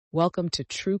Welcome to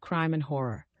True Crime and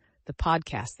Horror, the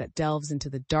podcast that delves into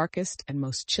the darkest and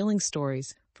most chilling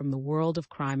stories from the world of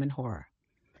crime and horror.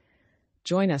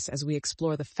 Join us as we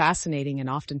explore the fascinating and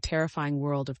often terrifying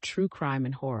world of true crime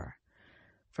and horror.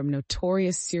 From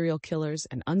notorious serial killers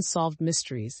and unsolved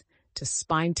mysteries to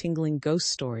spine-tingling ghost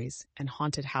stories and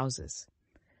haunted houses.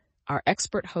 Our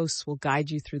expert hosts will guide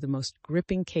you through the most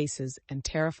gripping cases and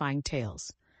terrifying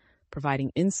tales,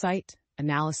 providing insight,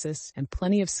 analysis, and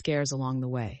plenty of scares along the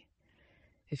way.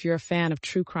 If you're a fan of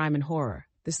true crime and horror,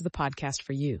 this is the podcast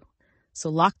for you. So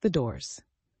lock the doors,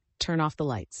 turn off the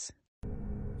lights.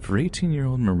 For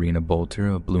 18-year-old Marina Bolter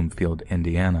of Bloomfield,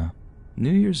 Indiana,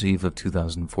 New Year's Eve of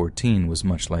 2014 was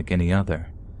much like any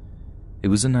other. It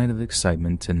was a night of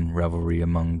excitement and revelry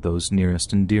among those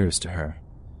nearest and dearest to her.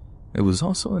 It was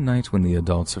also a night when the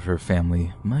adults of her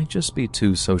family might just be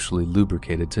too socially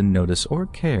lubricated to notice or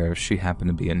care if she happened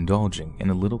to be indulging in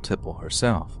a little tipple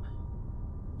herself.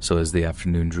 So as the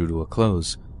afternoon drew to a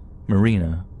close,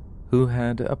 Marina, who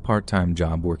had a part-time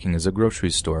job working as a grocery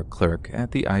store clerk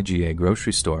at the IGA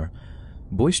grocery store,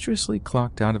 boisterously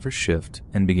clocked out of her shift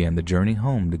and began the journey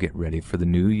home to get ready for the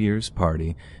New Year's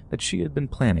party that she had been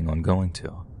planning on going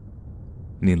to.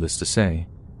 Needless to say,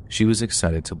 she was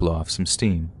excited to blow off some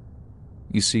steam.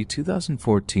 You see,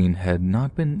 2014 had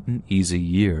not been an easy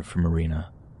year for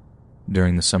Marina.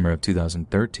 During the summer of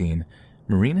 2013,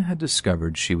 Marina had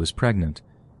discovered she was pregnant,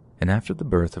 and after the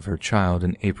birth of her child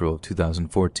in April of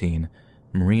 2014,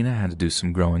 Marina had to do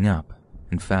some growing up,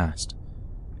 and fast.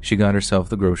 She got herself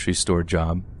the grocery store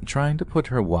job, trying to put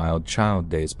her wild child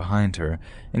days behind her,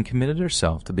 and committed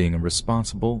herself to being a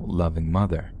responsible, loving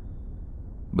mother.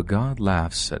 But God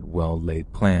laughs at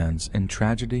well-laid plans, and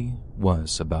tragedy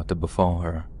was about to befall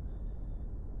her.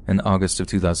 In August of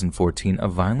 2014, a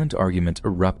violent argument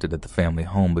erupted at the family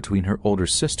home between her older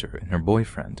sister and her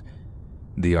boyfriend.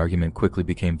 The argument quickly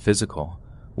became physical,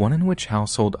 one in which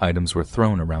household items were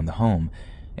thrown around the home,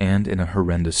 and in a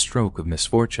horrendous stroke of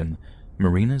misfortune,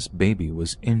 Marina's baby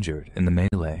was injured in the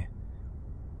melee.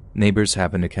 Neighbors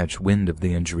happened to catch wind of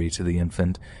the injury to the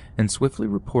infant and swiftly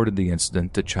reported the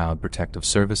incident to Child Protective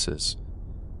Services.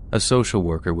 A social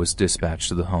worker was dispatched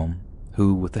to the home,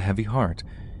 who, with a heavy heart,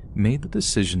 made the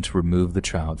decision to remove the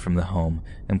child from the home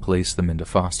and place them into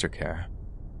foster care.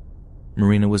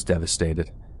 Marina was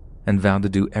devastated and vowed to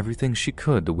do everything she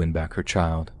could to win back her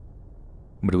child.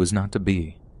 But it was not to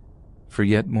be, for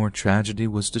yet more tragedy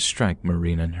was to strike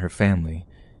Marina and her family,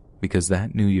 because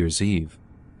that New Year's Eve,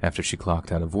 after she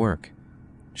clocked out of work,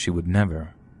 she would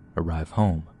never arrive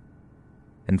home.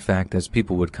 In fact, as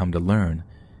people would come to learn,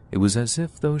 it was as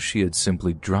if though she had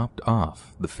simply dropped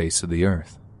off the face of the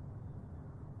earth.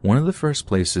 One of the first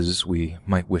places we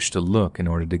might wish to look in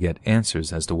order to get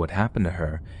answers as to what happened to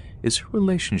her is her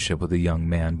relationship with a young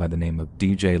man by the name of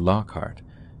DJ Lockhart.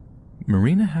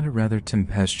 Marina had a rather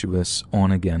tempestuous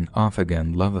on-again,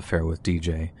 off-again love affair with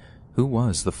DJ, who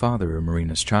was the father of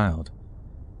Marina's child.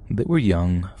 They were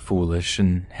young, foolish,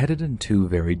 and headed in two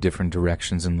very different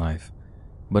directions in life.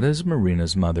 But as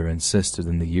Marina's mother insisted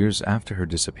in the years after her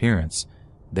disappearance,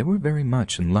 they were very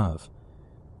much in love.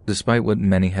 Despite what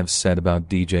many have said about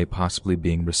DJ possibly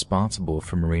being responsible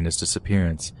for Marina's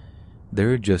disappearance,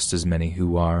 there are just as many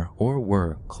who are, or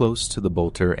were, close to the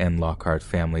Bolter and Lockhart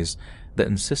families that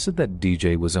insisted that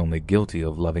DJ was only guilty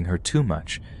of loving her too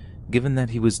much, given that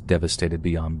he was devastated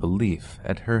beyond belief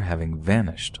at her having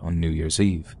vanished on New Year's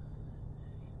Eve.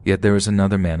 Yet there is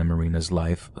another man in Marina's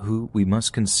life who we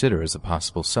must consider as a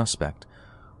possible suspect,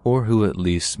 or who at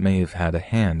least may have had a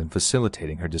hand in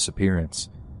facilitating her disappearance.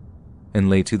 In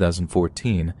late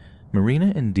 2014,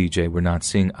 Marina and DJ were not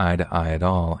seeing eye to eye at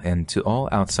all, and to all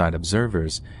outside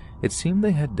observers, it seemed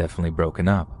they had definitely broken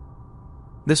up.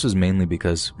 This was mainly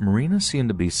because Marina seemed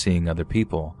to be seeing other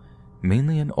people,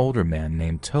 mainly an older man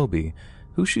named Toby,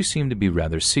 who she seemed to be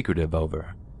rather secretive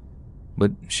over.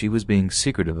 But she was being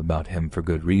secretive about him for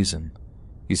good reason.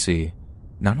 You see,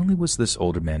 not only was this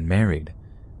older man married,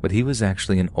 but he was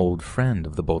actually an old friend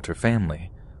of the Bolter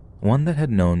family, one that had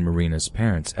known Marina's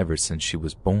parents ever since she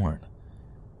was born.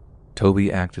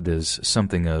 Toby acted as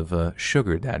something of a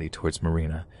sugar daddy towards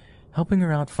Marina, helping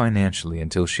her out financially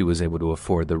until she was able to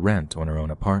afford the rent on her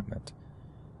own apartment.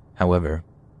 However,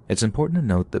 it's important to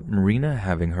note that Marina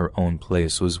having her own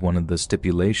place was one of the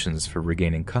stipulations for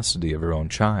regaining custody of her own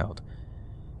child.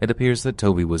 It appears that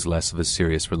Toby was less of a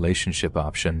serious relationship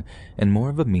option and more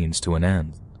of a means to an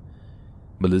end.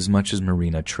 But as much as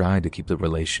Marina tried to keep the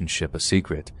relationship a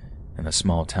secret, in a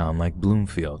small town like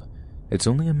Bloomfield, it's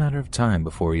only a matter of time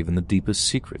before even the deepest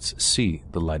secrets see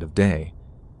the light of day.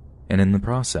 And in the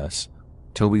process,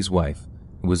 Toby's wife,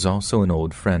 who was also an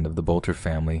old friend of the Bolter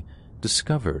family,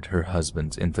 discovered her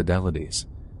husband's infidelities.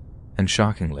 And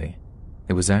shockingly,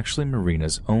 it was actually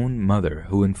Marina's own mother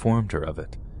who informed her of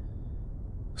it.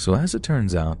 So as it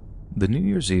turns out, the New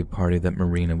Year's Eve party that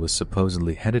Marina was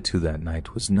supposedly headed to that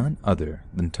night was none other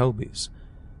than Toby's.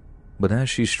 But as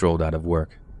she strolled out of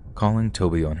work, calling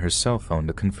Toby on her cell phone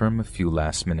to confirm a few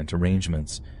last-minute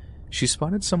arrangements, she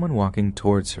spotted someone walking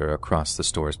towards her across the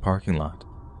store's parking lot.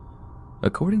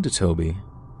 According to Toby,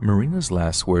 Marina's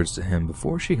last words to him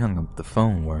before she hung up the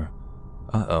phone were,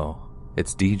 "Uh-oh,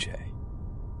 it's DJ."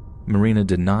 Marina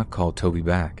did not call Toby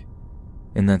back.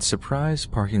 In that surprise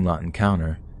parking lot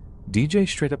encounter, DJ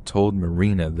straight up told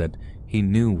Marina that he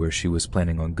knew where she was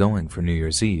planning on going for New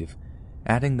Year's Eve,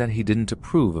 adding that he didn't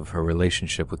approve of her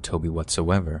relationship with Toby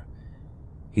whatsoever.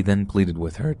 He then pleaded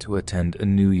with her to attend a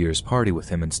New Year's party with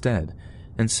him instead,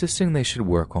 insisting they should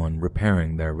work on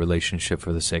repairing their relationship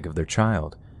for the sake of their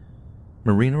child.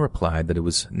 Marina replied that it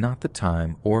was not the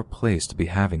time or place to be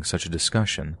having such a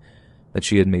discussion, that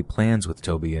she had made plans with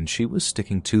Toby and she was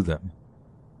sticking to them.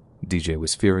 DJ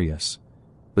was furious,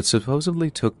 but supposedly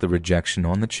took the rejection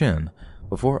on the chin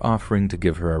before offering to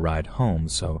give her a ride home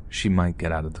so she might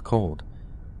get out of the cold.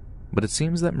 But it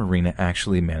seems that Marina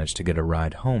actually managed to get a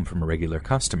ride home from a regular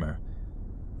customer.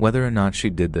 Whether or not she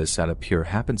did this out of pure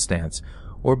happenstance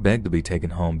or begged to be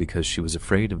taken home because she was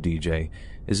afraid of DJ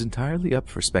is entirely up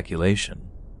for speculation.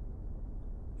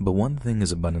 But one thing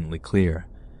is abundantly clear.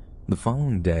 The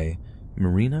following day,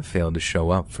 Marina failed to show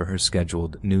up for her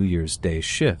scheduled New Year's Day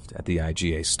shift at the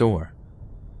IGA store.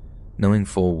 Knowing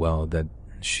full well that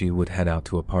she would head out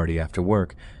to a party after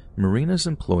work, Marina's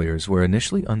employers were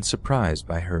initially unsurprised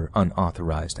by her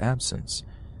unauthorized absence.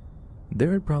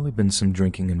 There had probably been some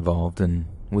drinking involved, and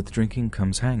with drinking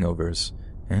comes hangovers,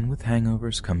 and with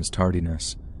hangovers comes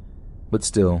tardiness. But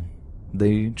still,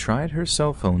 they tried her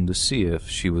cell phone to see if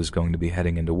she was going to be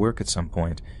heading into work at some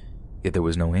point, yet there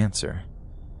was no answer.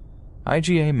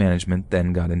 IGA management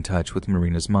then got in touch with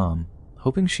Marina's mom,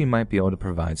 hoping she might be able to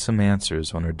provide some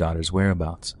answers on her daughter's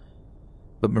whereabouts.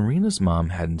 But Marina's mom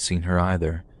hadn't seen her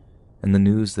either, and the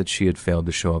news that she had failed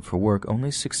to show up for work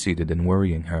only succeeded in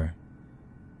worrying her.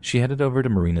 She headed over to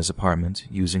Marina's apartment,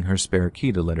 using her spare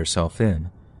key to let herself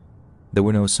in. There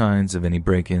were no signs of any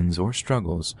break-ins or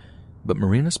struggles, but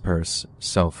Marina's purse,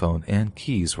 cell phone, and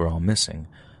keys were all missing,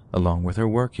 along with her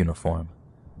work uniform.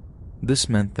 This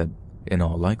meant that, in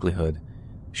all likelihood,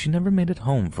 she never made it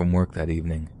home from work that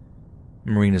evening.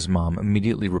 Marina's mom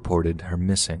immediately reported her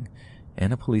missing,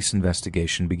 and a police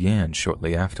investigation began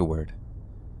shortly afterward.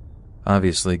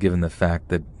 Obviously, given the fact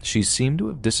that she seemed to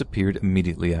have disappeared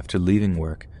immediately after leaving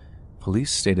work,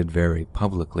 police stated very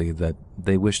publicly that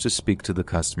they wished to speak to the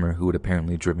customer who had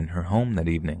apparently driven her home that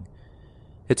evening.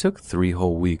 It took 3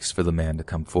 whole weeks for the man to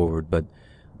come forward, but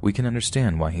we can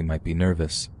understand why he might be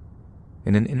nervous.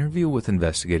 In an interview with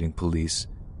investigating police,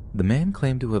 the man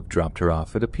claimed to have dropped her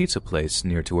off at a pizza place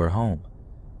near to her home.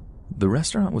 The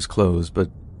restaurant was closed, but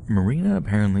Marina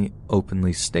apparently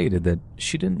openly stated that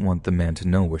she didn't want the man to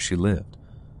know where she lived.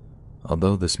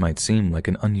 Although this might seem like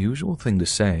an unusual thing to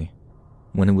say,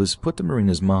 when it was put to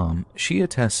Marina's mom, she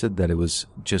attested that it was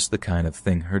just the kind of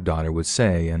thing her daughter would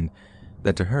say, and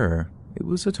that to her, it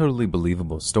was a totally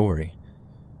believable story.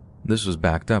 This was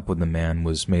backed up when the man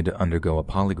was made to undergo a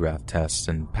polygraph test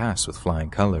and passed with flying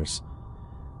colors.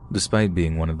 Despite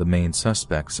being one of the main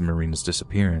suspects in Marina's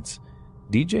disappearance,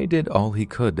 DJ did all he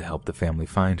could to help the family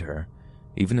find her,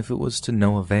 even if it was to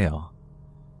no avail.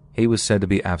 He was said to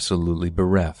be absolutely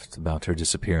bereft about her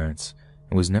disappearance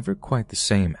and was never quite the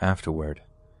same afterward.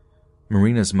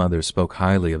 Marina's mother spoke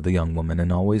highly of the young woman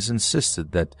and always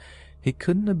insisted that he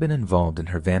couldn't have been involved in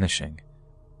her vanishing.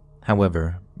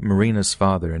 However, Marina's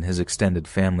father and his extended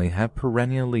family have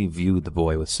perennially viewed the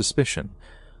boy with suspicion,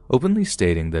 openly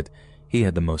stating that he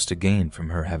had the most to gain from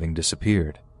her having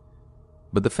disappeared.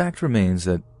 But the fact remains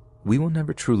that we will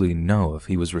never truly know if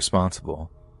he was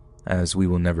responsible, as we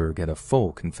will never get a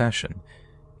full confession.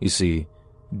 You see,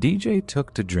 DJ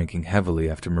took to drinking heavily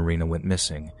after Marina went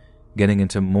missing, getting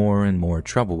into more and more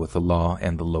trouble with the law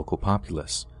and the local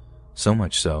populace, so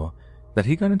much so that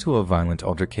he got into a violent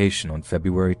altercation on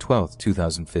February 12,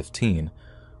 2015,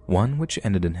 one which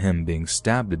ended in him being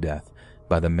stabbed to death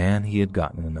by the man he had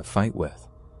gotten in a fight with.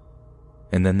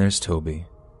 And then there's Toby,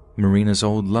 Marina's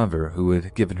old lover who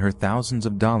had given her thousands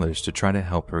of dollars to try to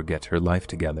help her get her life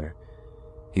together.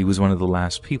 He was one of the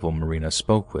last people Marina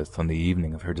spoke with on the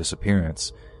evening of her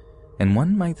disappearance, and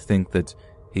one might think that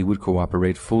he would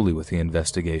cooperate fully with the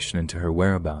investigation into her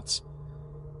whereabouts.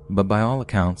 But by all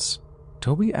accounts,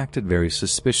 Toby acted very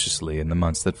suspiciously in the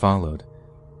months that followed.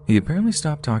 He apparently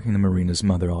stopped talking to Marina's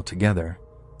mother altogether,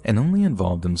 and only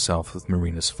involved himself with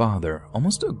Marina's father,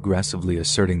 almost aggressively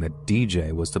asserting that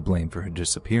DJ was to blame for her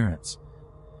disappearance.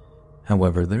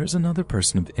 However, there is another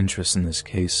person of interest in this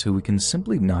case who we can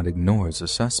simply not ignore as a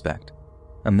suspect,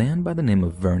 a man by the name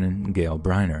of Vernon Gale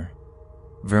Briner.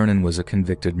 Vernon was a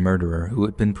convicted murderer who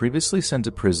had been previously sent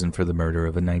to prison for the murder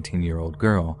of a 19-year-old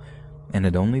girl and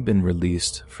had only been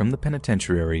released from the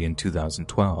penitentiary in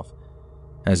 2012.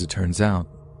 As it turns out,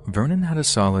 Vernon had a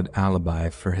solid alibi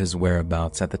for his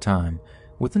whereabouts at the time,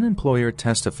 with an employer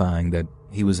testifying that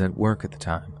he was at work at the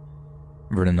time.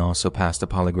 Vernon also passed a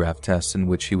polygraph test in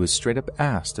which he was straight up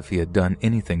asked if he had done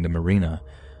anything to Marina,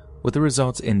 with the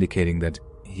results indicating that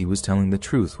he was telling the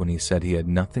truth when he said he had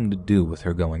nothing to do with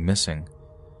her going missing.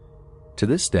 To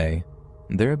this day,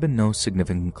 there have been no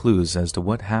significant clues as to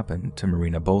what happened to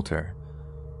Marina Bolter.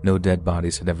 No dead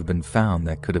bodies had ever been found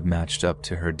that could have matched up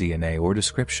to her DNA or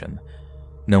description.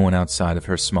 No one outside of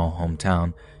her small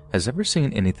hometown has ever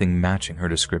seen anything matching her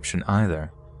description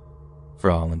either.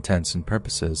 For all intents and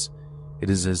purposes, it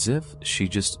is as if she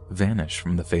just vanished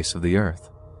from the face of the earth.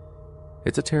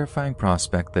 It's a terrifying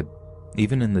prospect that,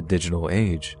 even in the digital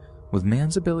age, with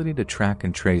man's ability to track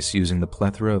and trace using the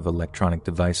plethora of electronic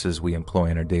devices we employ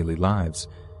in our daily lives,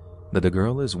 that a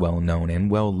girl as well known and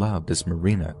well loved as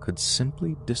Marina could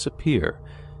simply disappear,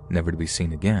 never to be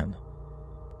seen again.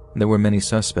 There were many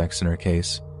suspects in her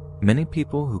case, many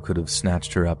people who could have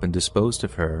snatched her up and disposed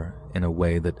of her in a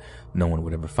way that no one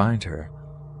would ever find her.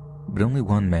 But only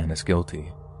one man is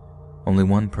guilty. Only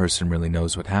one person really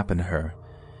knows what happened to her,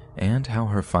 and how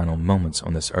her final moments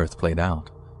on this earth played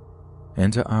out.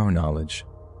 And to our knowledge,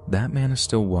 that man is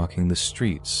still walking the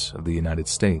streets of the United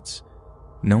States,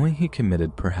 knowing he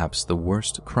committed perhaps the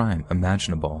worst crime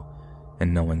imaginable,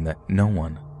 and knowing that no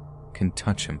one can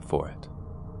touch him for it.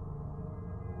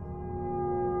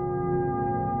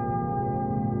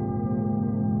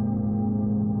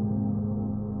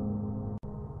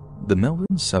 The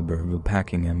Melbourne suburb of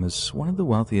Pakenham is one of the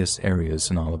wealthiest areas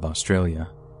in all of Australia.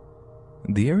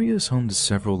 The area is home to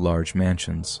several large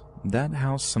mansions that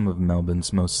house some of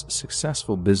Melbourne's most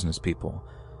successful business people,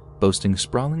 boasting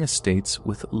sprawling estates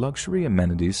with luxury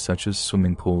amenities such as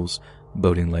swimming pools,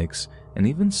 boating lakes, and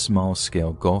even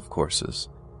small-scale golf courses.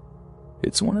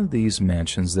 It's one of these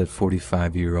mansions that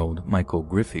 45-year-old Michael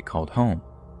Griffey called home.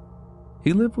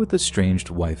 He lived with estranged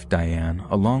wife Diane,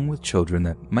 along with children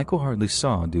that Michael hardly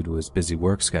saw due to his busy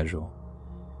work schedule.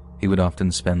 He would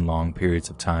often spend long periods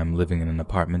of time living in an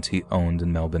apartment he owned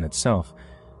in Melbourne itself,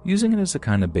 using it as a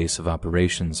kind of base of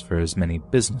operations for his many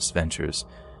business ventures,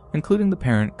 including the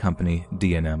parent company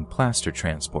D&M Plaster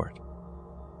Transport.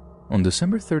 On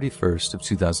December 31st of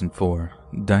 2004,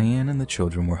 Diane and the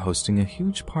children were hosting a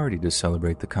huge party to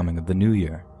celebrate the coming of the new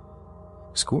year.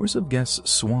 Scores of guests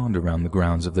swarmed around the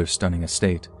grounds of their stunning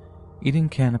estate, eating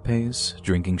canapés,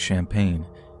 drinking champagne,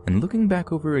 and looking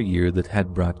back over a year that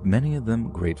had brought many of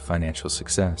them great financial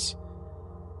success.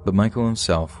 But Michael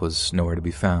himself was nowhere to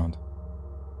be found.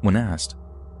 When asked,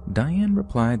 Diane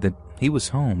replied that he was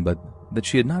home, but that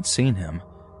she had not seen him,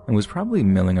 and was probably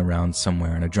milling around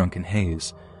somewhere in a drunken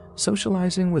haze,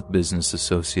 socializing with business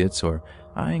associates or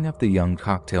eyeing up the young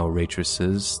cocktail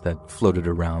waitresses that floated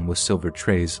around with silver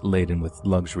trays laden with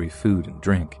luxury food and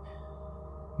drink.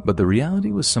 But the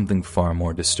reality was something far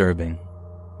more disturbing,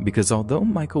 because although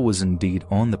Michael was indeed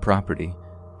on the property,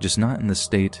 just not in the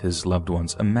state his loved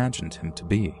ones imagined him to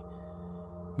be.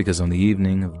 Because on the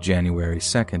evening of January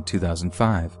 2nd,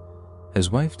 2005, his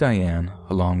wife Diane,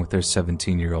 along with their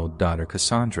 17-year-old daughter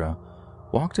Cassandra,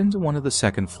 walked into one of the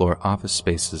second-floor office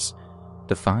spaces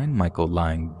to find Michael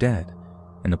lying dead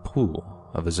in a pool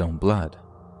of his own blood.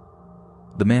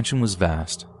 The mansion was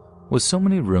vast, with so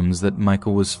many rooms that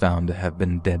Michael was found to have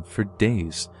been dead for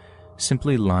days,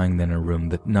 simply lying in a room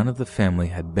that none of the family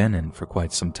had been in for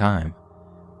quite some time.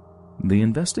 The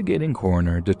investigating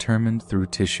coroner determined through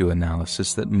tissue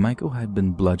analysis that Michael had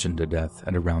been bludgeoned to death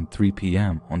at around 3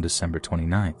 p.m. on December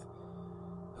 29th.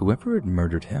 Whoever had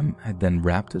murdered him had then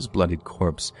wrapped his bloodied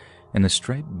corpse in a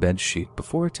striped bedsheet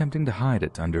before attempting to hide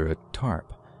it under a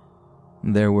tarp.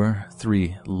 There were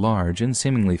 3 large and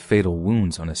seemingly fatal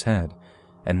wounds on his head,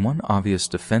 and one obvious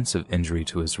defensive injury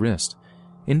to his wrist,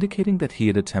 indicating that he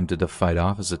had attempted to fight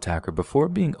off his attacker before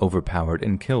being overpowered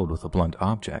and killed with a blunt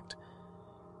object.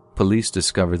 Police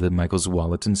discovered that Michael's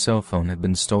wallet and cell phone had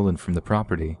been stolen from the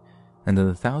property, and that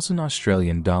 $1,000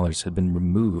 Australian had been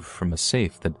removed from a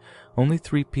safe that only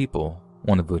 3 people,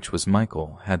 one of which was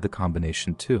Michael, had the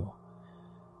combination to.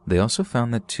 They also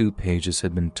found that 2 pages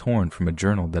had been torn from a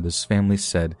journal that his family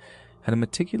said had a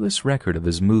meticulous record of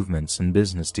his movements and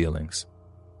business dealings.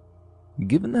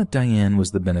 Given that Diane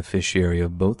was the beneficiary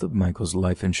of both of Michael's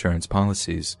life insurance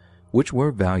policies, which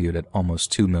were valued at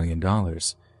almost $2 million,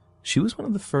 she was one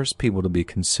of the first people to be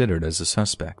considered as a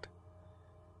suspect.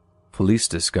 Police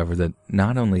discovered that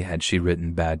not only had she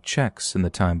written bad checks in the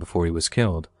time before he was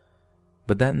killed,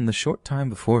 but that in the short time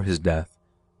before his death,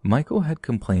 Michael had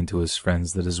complained to his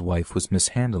friends that his wife was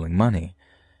mishandling money,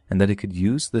 and that he could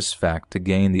use this fact to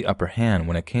gain the upper hand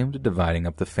when it came to dividing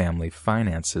up the family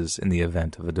finances in the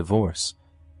event of a divorce.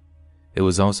 It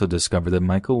was also discovered that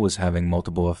Michael was having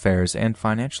multiple affairs and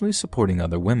financially supporting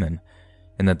other women,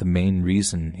 and that the main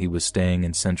reason he was staying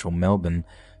in central Melbourne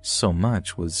so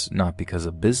much was not because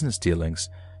of business dealings,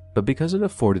 but because it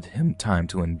afforded him time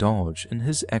to indulge in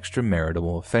his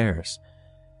extramarital affairs.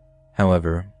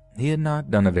 However, he had not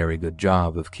done a very good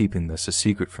job of keeping this a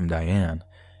secret from Diane,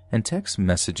 and text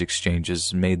message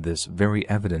exchanges made this very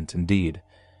evident indeed.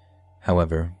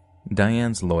 However,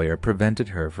 Diane's lawyer prevented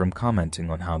her from commenting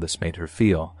on how this made her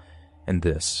feel, and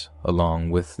this, along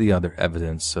with the other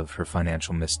evidence of her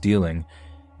financial misdealing,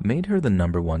 made her the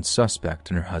 #1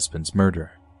 suspect in her husband's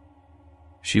murder.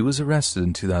 She was arrested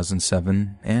in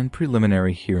 2007, and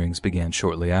preliminary hearings began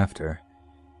shortly after.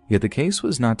 Yet the case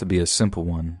was not to be a simple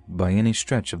one by any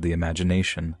stretch of the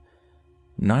imagination.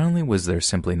 Not only was there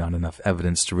simply not enough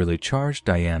evidence to really charge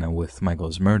Diana with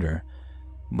Michael's murder,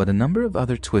 but a number of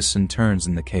other twists and turns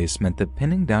in the case meant that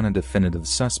pinning down a definitive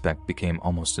suspect became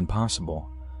almost impossible.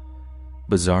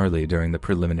 Bizarrely, during the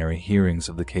preliminary hearings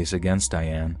of the case against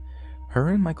Diane, her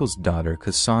and Michael's daughter,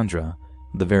 Cassandra,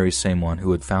 the very same one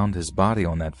who had found his body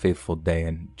on that fateful day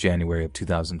in January of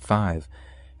 2005,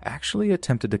 actually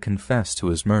attempted to confess to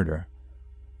his murder.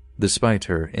 Despite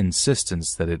her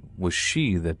insistence that it was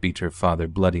she that beat her father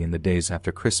bloody in the days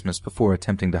after Christmas before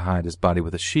attempting to hide his body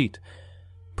with a sheet,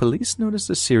 police noticed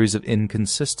a series of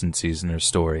inconsistencies in her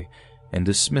story and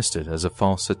dismissed it as a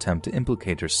false attempt to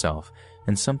implicate herself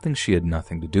in something she had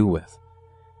nothing to do with.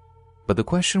 But the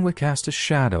question would cast a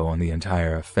shadow on the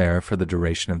entire affair for the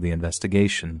duration of the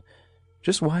investigation.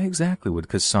 Just why exactly would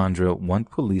Cassandra want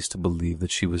police to believe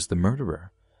that she was the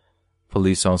murderer?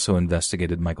 Police also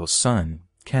investigated Michael's son,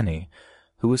 Kenny,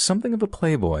 who was something of a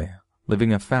playboy,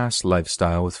 living a fast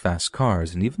lifestyle with fast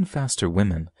cars and even faster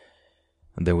women.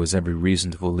 There was every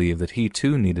reason to believe that he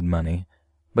too needed money,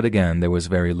 but again there was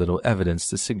very little evidence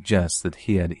to suggest that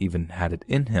he had even had it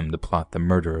in him to plot the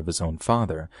murder of his own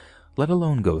father, let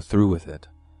alone go through with it.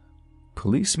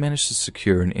 Police managed to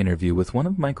secure an interview with one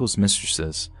of Michael's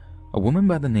mistresses, a woman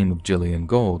by the name of Jillian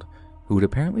Gold, who had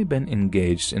apparently been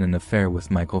engaged in an affair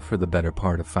with Michael for the better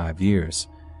part of 5 years.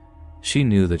 She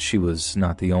knew that she was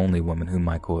not the only woman whom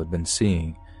Michael had been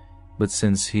seeing, but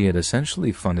since he had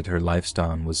essentially funded her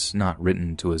lifestyle and was not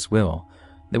written to his will,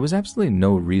 there was absolutely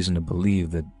no reason to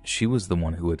believe that she was the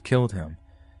one who had killed him.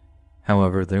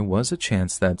 However, there was a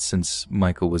chance that since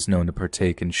Michael was known to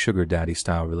partake in sugar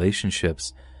daddy-style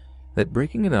relationships, that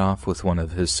breaking it off with one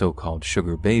of his so-called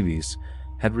sugar babies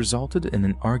had resulted in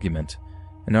an argument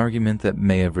that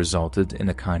may have resulted in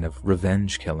a kind of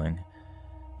revenge killing.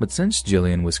 But since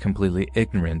Jillian was completely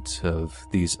ignorant of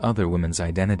these other women's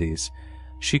identities,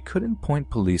 she couldn't point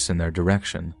police in their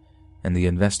direction, and the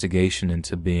investigation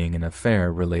into being an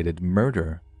affair-related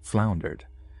murder floundered.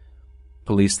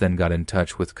 Police then got in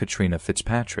touch with Katrina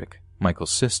Fitzpatrick,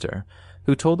 Michael's sister,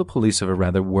 who told the police of a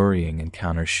rather worrying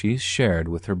encounter she shared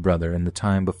with her brother in the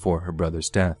time before her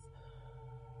brother's death.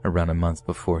 Around a month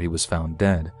before he was found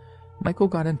dead, Michael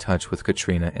got in touch with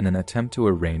Katrina in an attempt to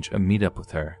arrange a meetup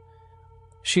with her.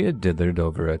 She had dithered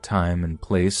over a time and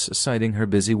place, citing her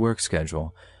busy work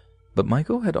schedule, but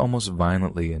Michael had almost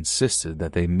violently insisted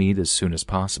that they meet as soon as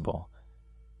possible.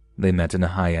 They met in a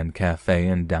high-end cafe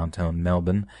in downtown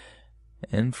Melbourne,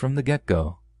 and from the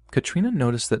get-go, Katrina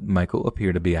noticed that Michael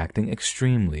appeared to be acting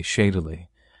extremely shadily.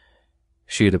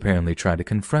 She had apparently tried to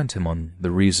confront him on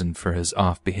the reason for his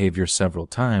off behavior several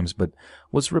times, but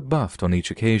was rebuffed on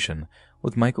each occasion,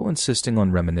 with Michael insisting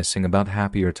on reminiscing about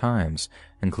happier times,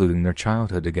 including their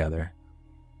childhood together.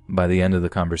 By the end of the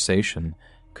conversation,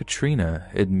 Katrina,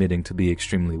 admitting to be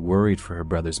extremely worried for her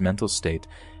brother's mental state,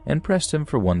 and pressed him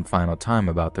for one final time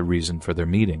about the reason for their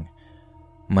meeting.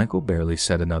 Michael barely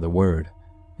said another word,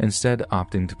 instead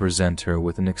opting to present her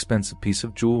with an expensive piece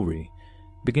of jewelry,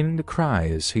 beginning to cry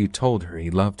as he told her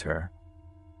he loved her.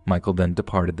 Michael then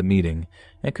departed the meeting,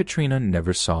 and Katrina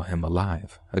never saw him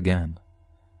alive again.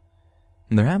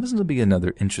 There happens to be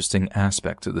another interesting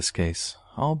aspect to this case,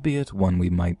 albeit one we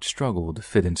might struggle to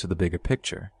fit into the bigger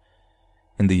picture.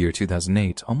 In the year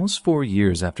 2008, almost 4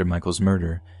 years after Michael's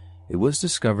murder, it was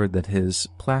discovered that his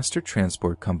plaster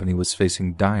transport company was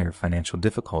facing dire financial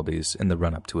difficulties in the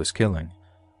run-up to his killing.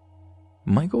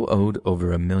 Michael owed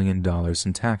over $1 million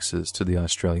in taxes to the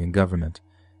Australian government,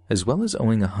 as well as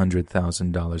owing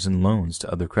 $100,000 in loans to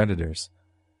other creditors.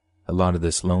 A lot of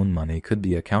this loan money could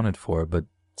be accounted for, but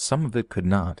some of it could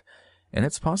not, and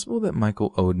it's possible that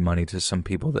Michael owed money to some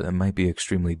people that it might be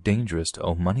extremely dangerous to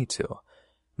owe money to,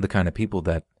 the kind of people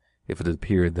that, if it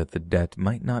appeared that the debt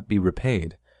might not be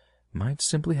repaid, might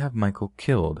simply have Michael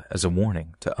killed as a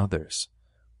warning to others.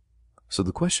 So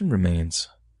the question remains,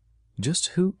 just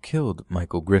who killed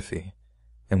Michael Griffey,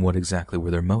 and what exactly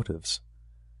were their motives?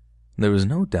 There was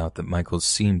no doubt that Michael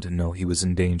seemed to know he was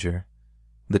in danger.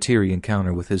 The teary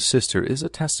encounter with his sister is a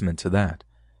testament to that.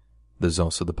 There's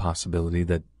also the possibility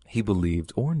that he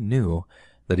believed or knew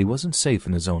that he wasn't safe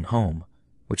in his own home,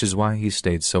 which is why he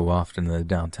stayed so often in the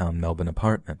downtown Melbourne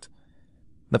apartment.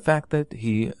 The fact that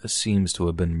he seems to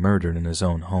have been murdered in his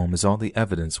own home is all the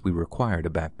evidence we require to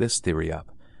back this theory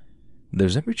up.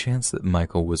 There's every chance that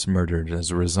Michael was murdered as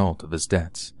a result of his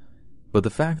debts, but the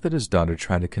fact that his daughter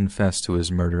tried to confess to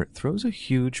his murder throws a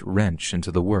huge wrench into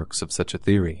the works of such a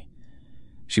theory.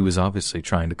 She was obviously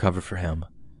trying to cover for him,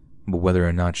 but whether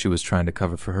or not she was trying to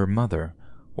cover for her mother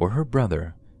or her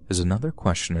brother is another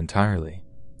question entirely.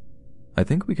 I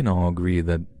think we can all agree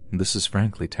that this is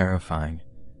frankly terrifying,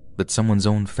 that someone's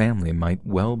own family might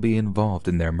well be involved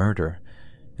in their murder,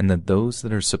 and that those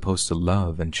that are supposed to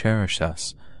love and cherish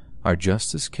us are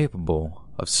just as capable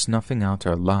of snuffing out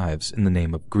our lives in the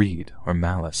name of greed or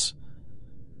malice.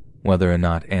 Whether or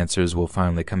not answers will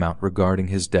finally come out regarding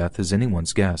his death is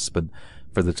anyone's guess, but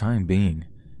for the time being,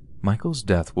 Michael's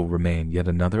death will remain yet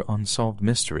another unsolved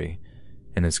mystery,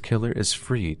 and his killer is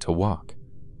free to walk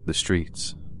the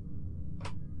streets.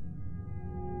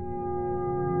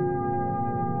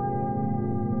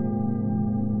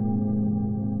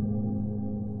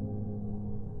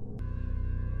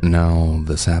 Now,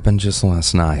 this happened just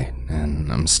last night,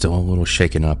 and I'm still a little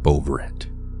shaken up over it.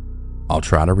 I'll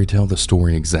try to retell the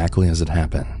story exactly as it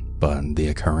happened, but the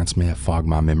occurrence may have fogged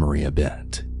my memory a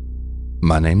bit.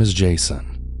 My name is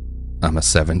Jason. I'm a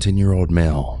 17-year-old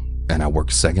male, and I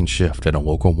work second shift at a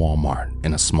local Walmart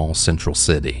in a small central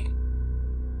city.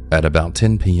 At about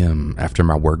 10 p.m. after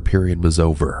my work period was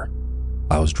over,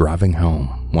 I was driving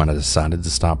home when I decided to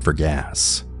stop for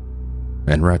gas.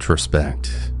 In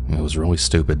retrospect, it was really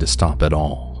stupid to stop at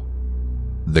all.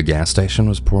 The gas station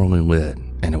was poorly lit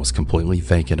and it was completely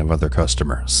vacant of other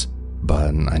customers,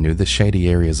 but I knew the shady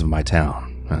areas of my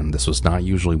town, and this was not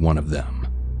usually one of them.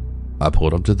 I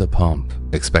pulled up to the pump,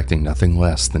 expecting nothing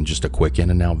less than just a quick in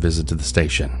and out visit to the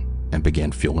station, and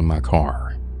began fueling my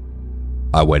car.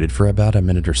 I waited for about a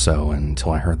minute or so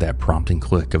until I heard that prompting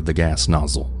click of the gas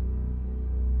nozzle.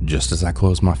 Just as I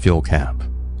closed my fuel cap,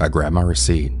 I grabbed my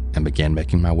receipt and began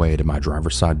making my way to my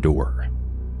driver's side door.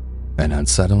 An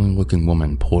unsettling looking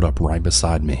woman pulled up right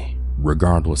beside me,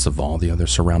 regardless of all the other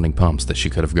surrounding pumps that she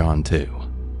could have gone to.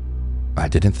 I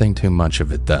didn't think too much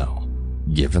of it though,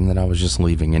 given that I was just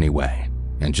leaving anyway,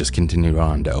 and just continued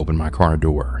on to open my car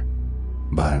door.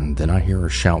 But then I hear her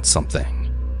shout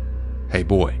something. "Hey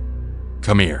boy,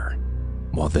 come here,"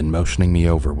 while then motioning me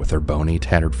over with her bony,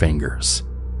 tattered fingers.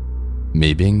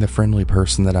 Me being the friendly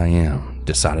person that I am,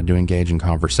 decided to engage in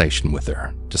conversation with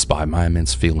her, despite my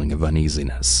immense feeling of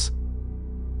uneasiness.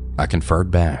 I conferred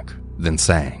back, then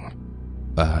sang,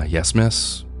 "Yes,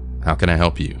 miss? How can I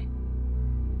help you?"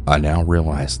 I now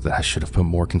realized that I should have put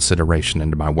more consideration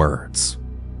into my words,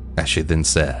 as she then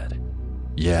said,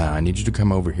 "Yeah, I need you to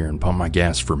come over here and pump my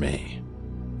gas for me,"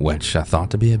 which I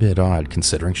thought to be a bit odd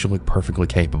considering she looked perfectly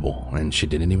capable and she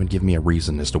didn't even give me a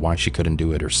reason as to why she couldn't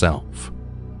do it herself.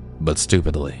 But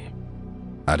stupidly,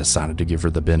 I decided to give her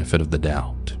the benefit of the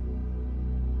doubt.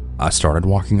 I started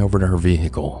walking over to her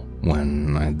vehicle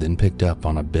when I then picked up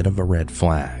on a bit of a red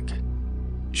flag.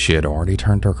 She had already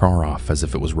turned her car off as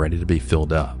if it was ready to be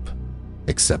filled up,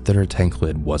 except that her tank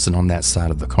lid wasn't on that side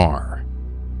of the car.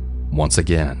 Once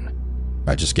again,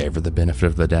 I just gave her the benefit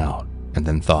of the doubt and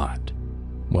then thought,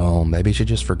 well, maybe she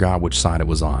just forgot which side it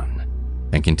was on,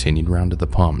 and continued round to the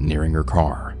pump nearing her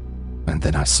car, and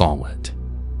then I saw it.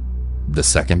 The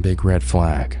second big red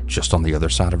flag, just on the other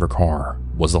side of her car,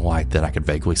 was a light that I could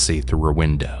vaguely see through her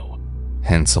window,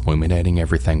 hence illuminating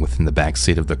everything within the back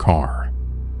seat of the car.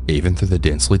 Even through the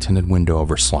densely tinted window of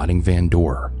her sliding van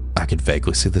door, I could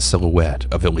vaguely see the silhouette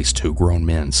of at least two grown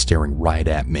men staring right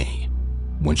at me.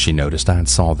 When she noticed I had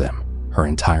saw them, her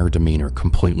entire demeanor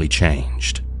completely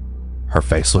changed. Her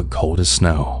face looked cold as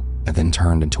snow, and then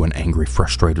turned into an angry,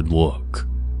 frustrated look.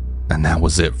 And that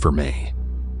was it for me.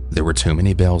 There were too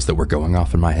many bells that were going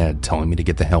off in my head telling me to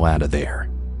get the hell out of there.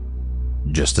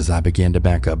 Just as I began to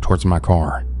back up towards my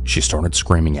car, she started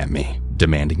screaming at me,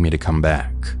 demanding me to come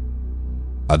back.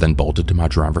 I then bolted to my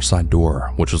driver's side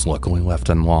door, which was luckily left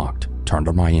unlocked, turned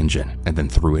on my engine, and then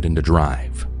threw it into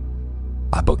drive.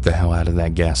 I booked the hell out of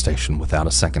that gas station without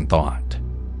a second thought.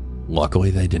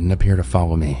 Luckily, they didn't appear to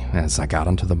follow me as I got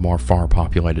onto the more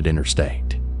far-populated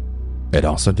interstate. It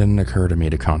also didn't occur to me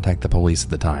to contact the police at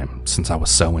the time since I was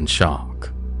so in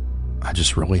shock. I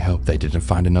just really hope they didn't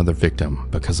find another victim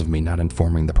because of me not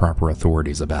informing the proper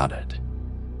authorities about it.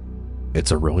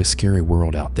 It's a really scary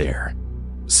world out there,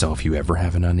 so if you ever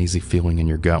have an uneasy feeling in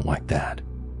your gut like that,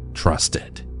 trust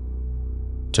it.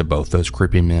 To both those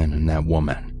creepy men and that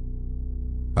woman,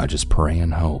 I just pray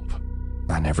and hope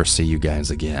I never see you guys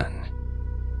again.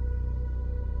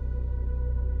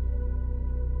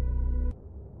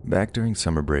 Back during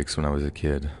summer breaks when I was a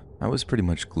kid, I was pretty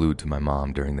much glued to my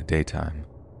mom during the daytime.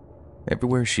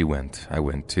 Everywhere she went, I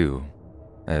went too,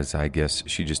 as I guess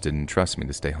she just didn't trust me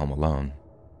to stay home alone.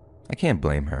 I can't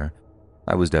blame her.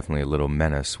 I was definitely a little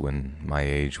menace when my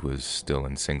age was still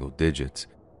in single digits.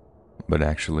 But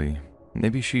actually,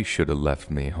 maybe she should have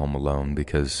left me home alone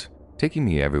because taking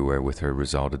me everywhere with her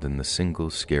resulted in the single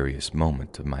scariest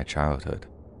moment of my childhood.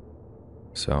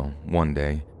 So, one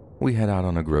day, we head out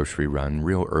on a grocery run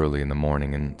real early in the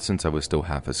morning, and since I was still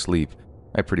half asleep,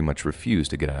 I pretty much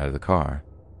refused to get out of the car.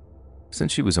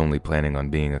 Since she was only planning on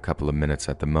being a couple of minutes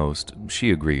at the most, she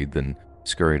agreed, then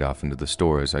scurried off into the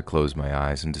store as I closed my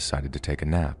eyes and decided to take a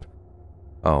nap.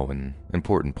 Oh, an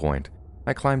important point,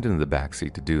 I climbed into the back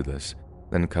seat to do this,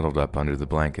 then cuddled up under the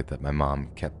blanket that my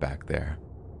mom kept back there.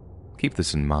 Keep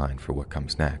this in mind for what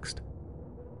comes next.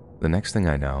 The next thing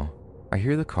I know, I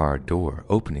hear the car door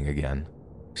opening again.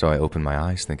 So I open my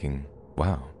eyes thinking,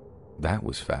 wow, that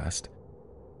was fast.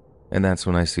 And that's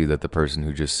when I see that the person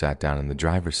who just sat down in the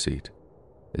driver's seat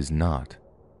is not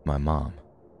my mom.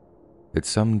 It's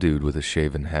some dude with a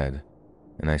shaven head,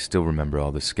 and I still remember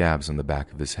all the scabs on the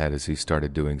back of his head as he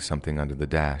started doing something under the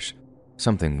dash,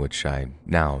 something which I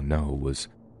now know was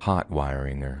hot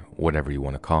wiring or whatever you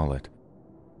want to call it.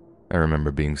 I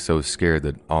remember being so scared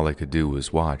that all I could do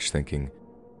was watch, thinking,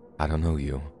 I don't know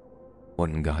you. What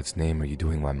in God's name are you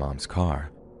doing my mom's car?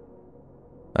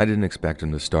 I didn't expect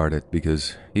him to start it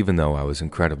because even though I was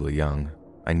incredibly young,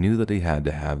 I knew that he had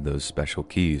to have those special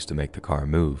keys to make the car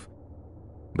move.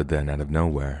 But then out of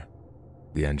nowhere,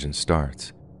 the engine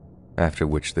starts, after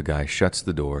which the guy shuts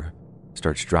the door,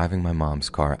 starts driving my mom's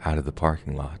car out of the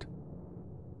parking lot.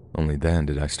 Only then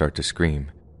did I start to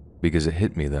scream because it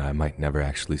hit me that I might never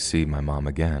actually see my mom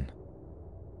again.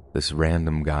 This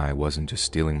random guy wasn't just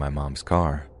stealing my mom's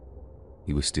car.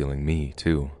 He was stealing me,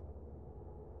 too.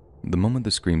 The moment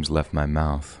the screams left my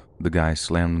mouth, the guy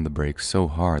slammed on the brakes so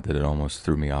hard that it almost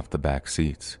threw me off the back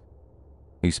seats.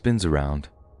 He spins around,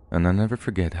 and I'll never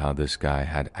forget how this guy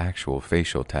had actual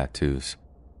facial tattoos.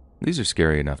 These are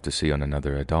scary enough to see on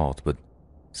another adult, but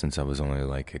since I was only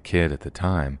like a kid at the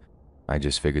time, I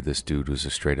just figured this dude was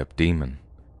a straight-up demon.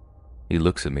 He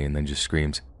looks at me and then just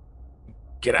screams,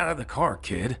 "Get out of the car,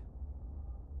 kid!"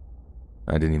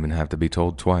 I didn't even have to be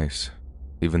told twice.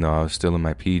 Even though I was still in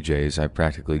my PJs, I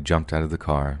practically jumped out of the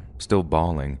car, still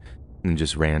bawling, and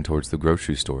just ran towards the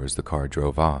grocery store as the car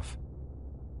drove off.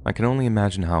 I can only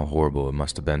imagine how horrible it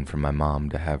must have been for my mom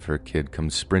to have her kid come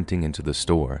sprinting into the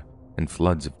store in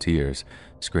floods of tears,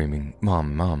 screaming,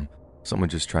 "Mom, Mom, someone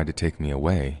just tried to take me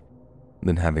away,"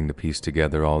 then having to piece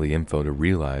together all the info to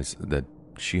realize that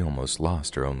she almost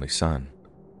lost her only son.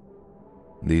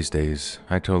 These days,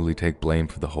 I totally take blame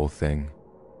for the whole thing.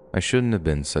 I shouldn't have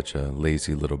been such a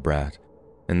lazy little brat,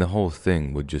 and the whole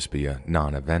thing would just be a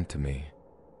non-event to me.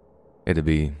 It'd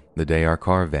be the day our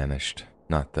car vanished,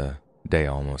 not the day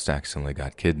I almost accidentally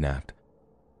got kidnapped.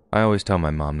 I always tell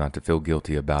my mom not to feel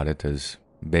guilty about it, as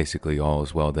basically all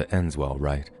is well that ends well,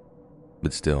 right?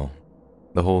 But still,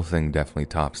 the whole thing definitely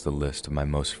tops the list of my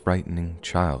most frightening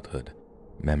childhood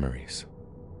memories.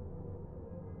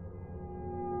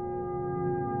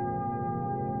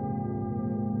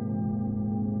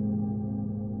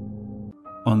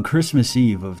 On Christmas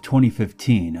Eve of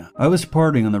 2015, I was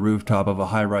partying on the rooftop of a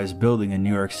high-rise building in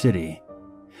New York City.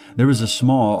 There was a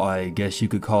small, I guess you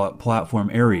could call it platform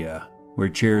area, where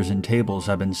chairs and tables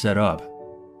had been set up,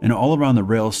 and all around the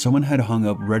rails someone had hung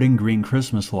up red and green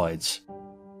Christmas lights.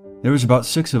 There was about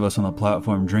 6 of us on the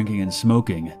platform drinking and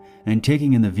smoking, and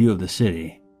taking in the view of the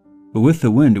city. But with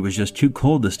the wind, it was just too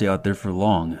cold to stay out there for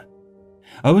long.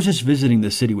 I was just visiting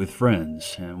the city with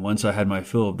friends, and once I had my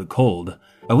fill of the cold,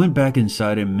 I went back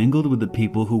inside and mingled with the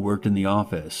people who worked in the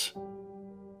office.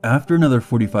 After another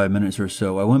 45 minutes or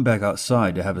so, I went back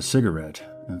outside to have a cigarette,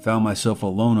 and found myself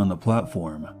alone on the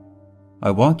platform.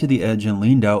 I walked to the edge and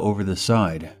leaned out over the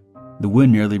side, the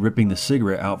wind nearly ripping the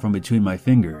cigarette out from between my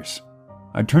fingers.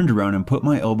 I turned around and put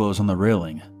my elbows on the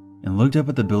railing, and looked up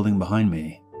at the building behind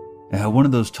me. It had one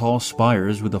of those tall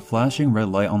spires with a flashing red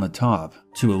light on the top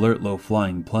to alert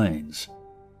low-flying planes.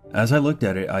 As I looked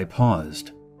at it, I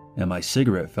paused, and my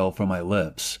cigarette fell from my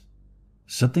lips.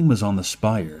 Something was on the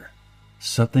spire.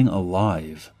 Something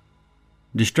alive.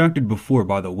 Distracted before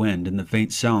by the wind and the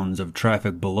faint sounds of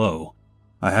traffic below,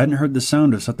 I hadn't heard the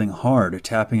sound of something hard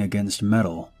tapping against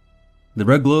metal. The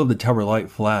red glow of the tower light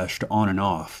flashed on and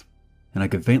off, and I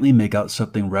could faintly make out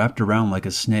something wrapped around like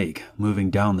a snake moving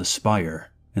down the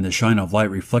spire, and the shine of light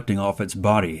reflecting off its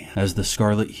body as the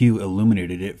scarlet hue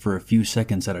illuminated it for a few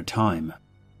seconds at a time.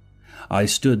 I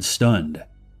stood stunned,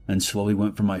 and slowly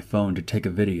went for my phone to take a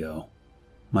video.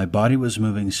 My body was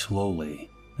moving slowly,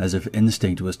 as if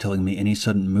instinct was telling me any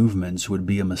sudden movements would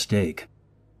be a mistake.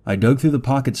 I dug through the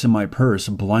pockets in my purse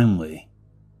blindly,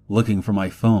 looking for my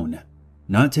phone,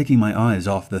 not taking my eyes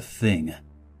off the thing.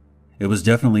 It was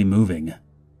definitely moving,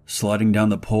 sliding down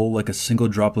the pole like a single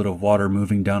droplet of water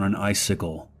moving down an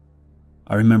icicle.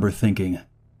 I remember thinking,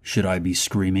 should I be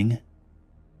screaming?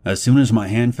 As soon as my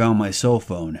hand found my cell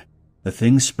phone, the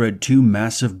thing spread two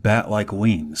massive bat-like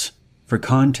wings. For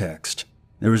context,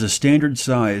 there was a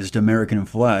standard-sized American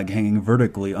flag hanging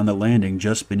vertically on the landing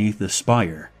just beneath the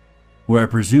spire, where I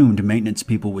presumed maintenance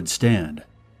people would stand.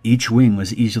 Each wing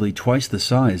was easily twice the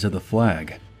size of the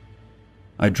flag.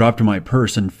 I dropped my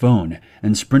purse and phone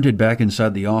and sprinted back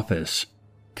inside the office,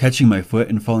 catching my foot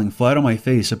and falling flat on my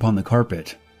face upon the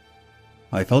carpet.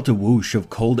 I felt a whoosh of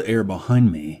cold air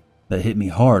behind me that hit me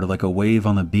hard like a wave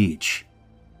on the beach.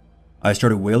 I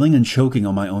started wailing and choking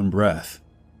on my own breath,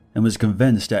 and was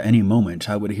convinced at any moment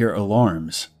I would hear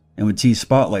alarms and would see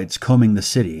spotlights combing the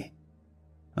city.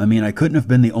 I mean, I couldn't have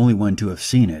been the only one to have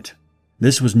seen it.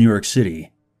 This was New York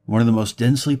City, one of the most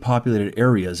densely populated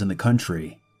areas in the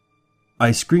country.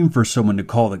 I screamed for someone to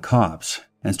call the cops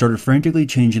and started frantically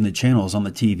changing the channels on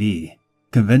the TV,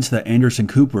 convinced that Anderson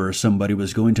Cooper or somebody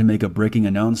was going to make a breaking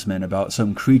announcement about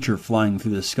some creature flying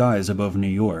through the skies above New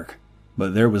York,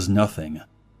 but there was nothing.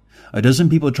 A dozen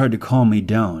people tried to calm me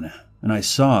down, and I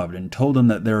sobbed and told them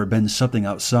that there had been something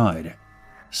outside,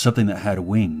 something that had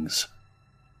wings.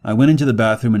 I went into the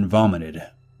bathroom and vomited,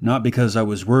 not because I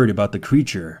was worried about the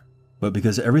creature, but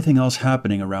because everything else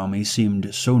happening around me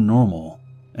seemed so normal,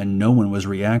 and no one was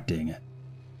reacting.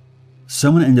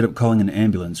 Someone ended up calling an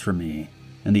ambulance for me,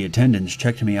 and the attendants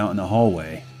checked me out in the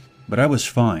hallway, but I was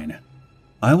fine.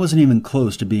 I wasn't even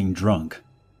close to being drunk.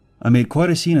 I made quite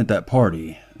a scene at that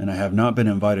party, and I have not been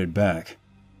invited back.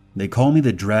 They call me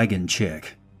the Dragon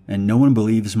Chick, and no one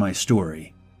believes my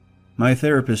story. My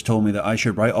therapist told me that I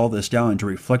should write all this down to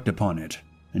reflect upon it,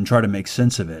 and try to make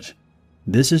sense of it.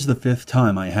 This is the 5th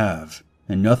time I have,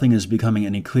 and nothing is becoming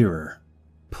any clearer.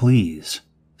 Please,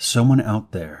 someone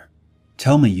out there,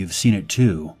 tell me you've seen it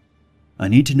too. I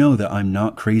need to know that I'm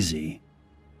not crazy.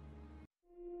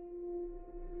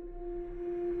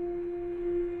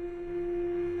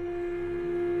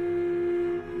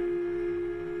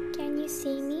 Can you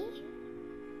see me?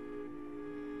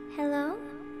 Hello?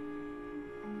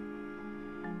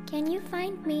 Can you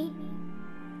find me?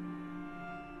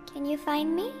 Can you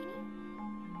find me?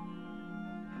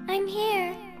 I'm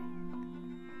here.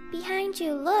 Behind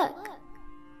you, look.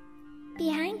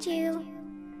 Behind you.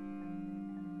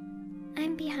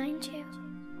 I'm behind you.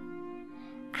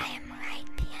 I am right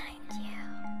behind you.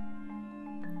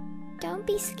 Don't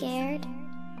be scared.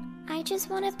 I just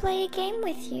want to play a game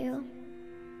with you.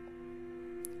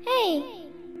 Hey!